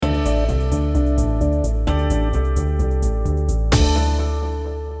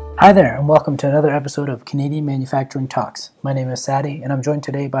Hi there, and welcome to another episode of Canadian Manufacturing Talks. My name is Sadi, and I'm joined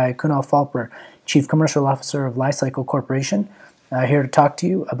today by Kunal Falper, Chief Commercial Officer of Li-Cycle Corporation, here to talk to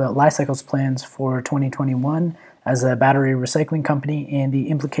you about Li-Cycle's plans for 2021 as a battery recycling company and the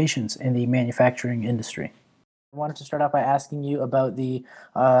implications in the manufacturing industry. I wanted to start off by asking you about the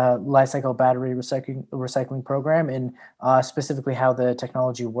Li-Cycle battery recycling program and specifically how the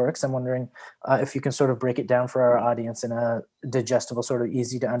technology works. I'm wondering if you can sort of break it down for our audience in a digestible, sort of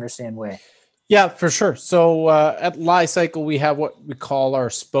easy to understand way. Yeah, for sure. So at Li-Cycle, we have what we call our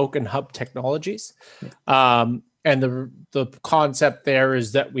spoke and hub technologies. And the concept there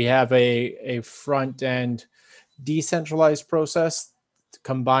is that we have a front end decentralized process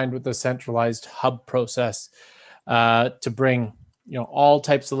combined with a centralized hub process to bring all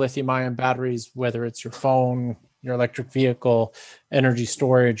types of lithium ion batteries, whether it's your phone, your electric vehicle, energy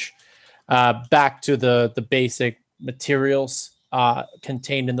storage, back to the basic materials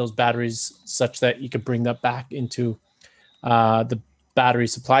contained in those batteries, such that you could bring that back into the battery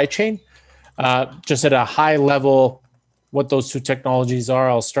supply chain. Just at a high level, what those two technologies are,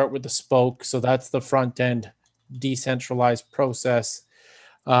 I'll start with the spoke. So that's the front end decentralized process.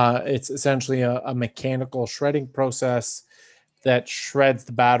 It's essentially a mechanical shredding process that shreds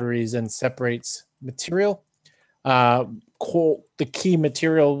the batteries and separates material. The key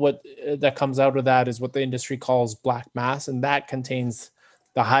material that comes out of that is what the industry calls black mass, and that contains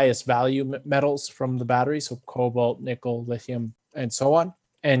the highest value metals from the battery, so cobalt, nickel, lithium, and so on.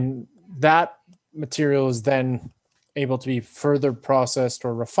 And that material is then able to be further processed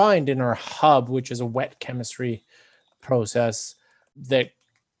or refined in our hub, which is a wet chemistry process that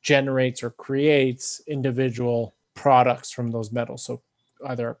generates or creates individual products from those metals. So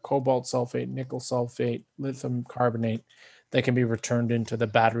either cobalt sulfate, nickel sulfate, lithium carbonate that can be returned into the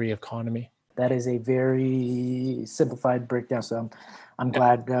battery economy. That is a very simplified breakdown. So I'm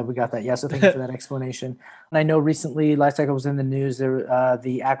glad we got that. Yeah, so thank you for that explanation. And I know recently Li-Cycle was in the news. There,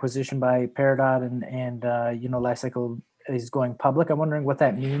 the acquisition by Peridot and Li-Cycle is going public. I'm wondering what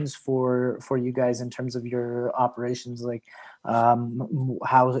that means for you guys in terms of your operations. Like,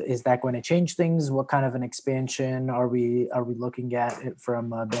 how is that going to change things? What kind of an expansion are we looking at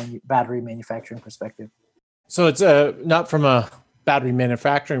from a battery manufacturing perspective? So it's not from a battery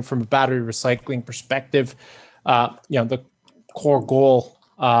manufacturing, from a battery recycling perspective. The core goal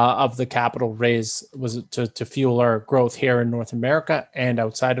of the capital raise was to fuel our growth here in North America and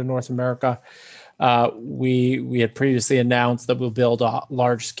outside of North America. We had previously announced that we'll build a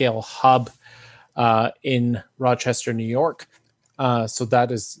large-scale hub in Rochester, New York. So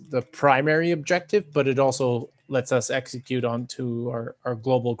that is the primary objective, but it also lets us execute onto our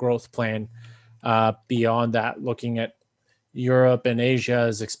global growth plan beyond that, looking at Europe and Asia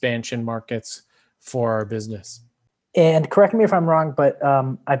as expansion markets for our business. And correct me if I'm wrong, but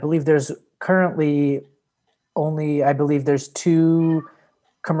I believe there's currently there's two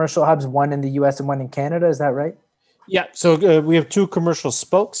commercial hubs, one in the US and one in Canada. Is that right? Yeah, so we have two commercial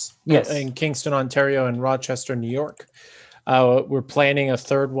spokes in Kingston, Ontario and Rochester, New York. We're planning a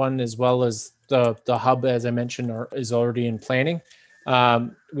third one, as well as the hub, as I mentioned, is already in planning.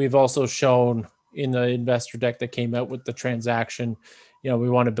 We've also shown in the investor deck that came out with the transaction, we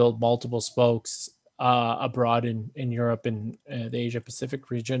want to build multiple spokes abroad in Europe and the Asia Pacific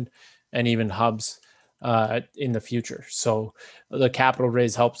region, and even hubs in the future. So the capital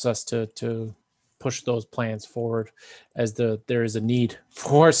raise helps us to push those plans forward, as there is a need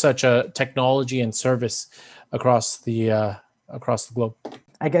for such a technology and service across the globe.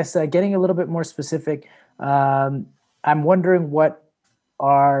 I guess getting a little bit more specific, I'm wondering what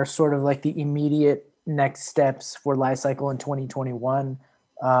are sort of like the immediate next steps for Li-Cycle in 2021.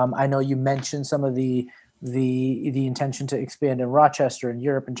 I know you mentioned some of the intention to expand in Rochester and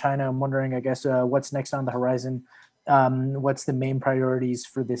Europe and China. I'm wondering, I guess, what's next on the horizon? What's the main priorities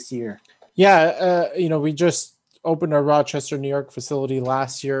for this year? Yeah, we just opened our Rochester, New York facility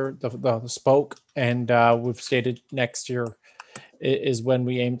last year, the spoke, and we've stated next year is when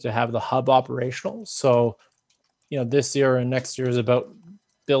we aim to have the hub operational. So, this year and next year is about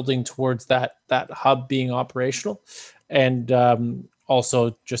building towards that hub being operational, and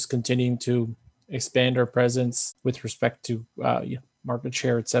also just continuing to expand our presence with respect to market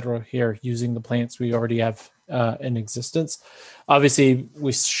share, et cetera, here using the plants we already have in existence. Obviously,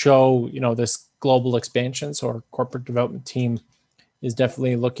 we show this global expansion, so our corporate development team is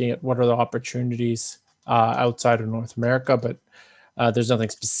definitely looking at what are the opportunities outside of North America, but there's nothing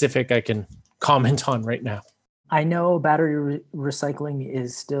specific I can comment on right now. I know battery recycling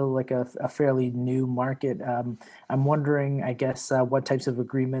is still like a fairly new market. I'm wondering, I guess, what types of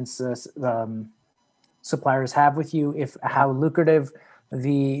agreements suppliers have with you, how lucrative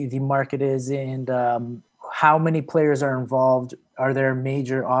the market is, and how many players are involved? Are there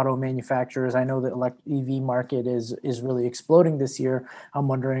major auto manufacturers? I know the EV market is really exploding this year. I'm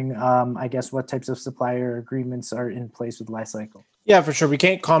wondering, I guess, what types of supplier agreements are in place with Li-Cycle? Yeah, for sure. We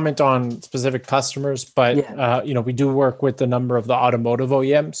can't comment on specific customers, but we do work with a number of the automotive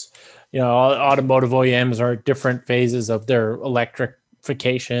OEMs. Automotive OEMs are at different phases of their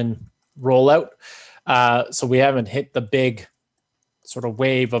electrification rollout. So we haven't hit the big sort of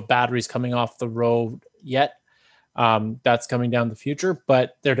wave of batteries coming off the road yet. That's coming down the future,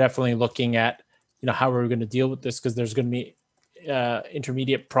 but they're definitely looking at, how are we going to deal with this? Because there's going to be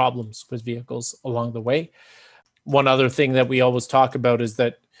intermediate problems with vehicles along the way. One other thing that we always talk about is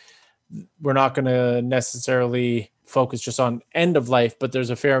that we're not going to necessarily focus just on end of life, but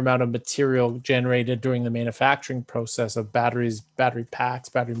there's a fair amount of material generated during the manufacturing process of batteries, battery packs,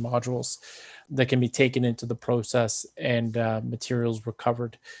 battery modules that can be taken into the process and materials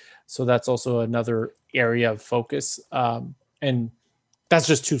recovered. So that's also another area of focus. And that's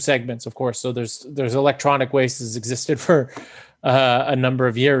just two segments, of course. So there's electronic waste has existed for a number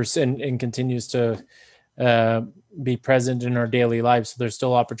of years and continues to be present in our daily lives. So there's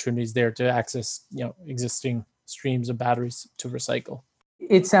still opportunities there to access, existing streams of batteries to recycle.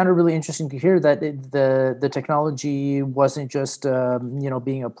 It sounded really interesting to hear that the technology wasn't just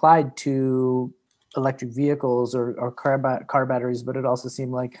being applied to electric vehicles or car batteries, but it also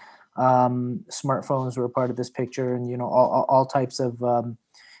seemed like smartphones were a part of this picture, and all types of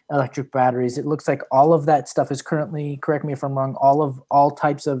electric batteries. It looks like all of that stuff is currently, correct me if I'm wrong, all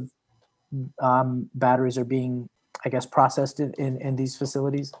types of batteries are being, I guess, processed in these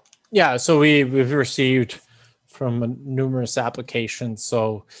facilities. Yeah, so we've received from numerous applications.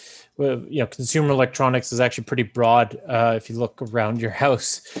 So, consumer electronics is actually pretty broad. If you look around your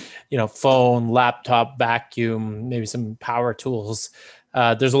house, phone, laptop, vacuum, maybe some power tools.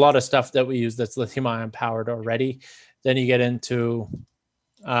 There's a lot of stuff that we use that's lithium-ion powered already. Then you get into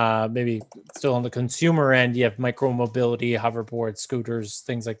maybe still on the consumer end, you have micro mobility, hoverboards, scooters,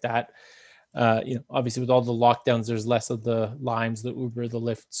 things like that. Obviously with all the lockdowns, there's less of the Limes, the Uber, the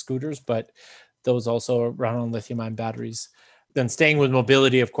Lyft scooters, but those also run on lithium-ion batteries. Then staying with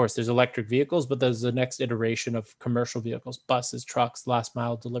mobility, of course, there's electric vehicles, but there's the next iteration of commercial vehicles, buses, trucks, last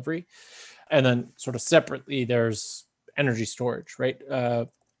mile delivery. And then sort of separately, there's energy storage, right?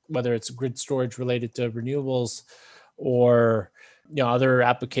 Whether it's grid storage related to renewables or, other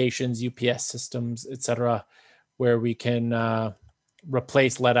applications, UPS systems, et cetera, where we can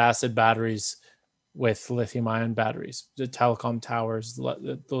replace lead acid batteries with lithium-ion batteries, the telecom towers,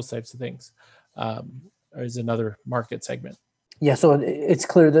 those types of things. Is another market segment. Yeah, so it's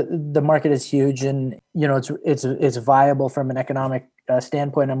clear that the market is huge, and it's viable from an economic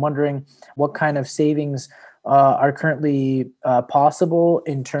standpoint. I'm wondering what kind of savings are currently possible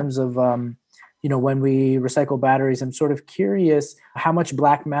in terms of when we recycle batteries. I'm sort of curious how much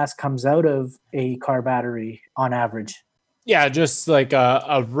black mass comes out of a car battery on average. Yeah, just like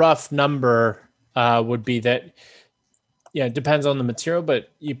a rough number would be that. Yeah, it depends on the material,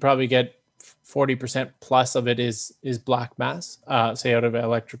 but you probably get 40% plus of it is black mass, say out of an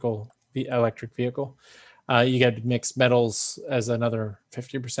electric vehicle. You get mixed metals as another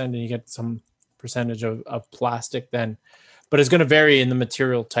 50%, and you get some percentage of plastic then. But it's going to vary in the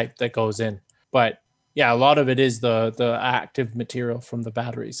material type that goes in. But yeah, a lot of it is the active material from the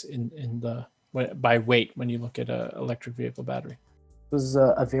batteries by weight when you look at an electric vehicle battery. It was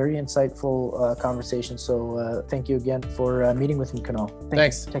a very insightful conversation. So thank you again for meeting with me, Kunal.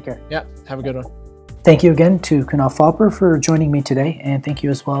 Thanks. Take care. Yeah, have a good one. Thank you again to Kunal Falper for joining me today, and thank you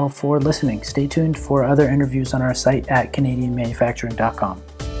as well for listening. Stay tuned for other interviews on our site at canadianmanufacturing.com.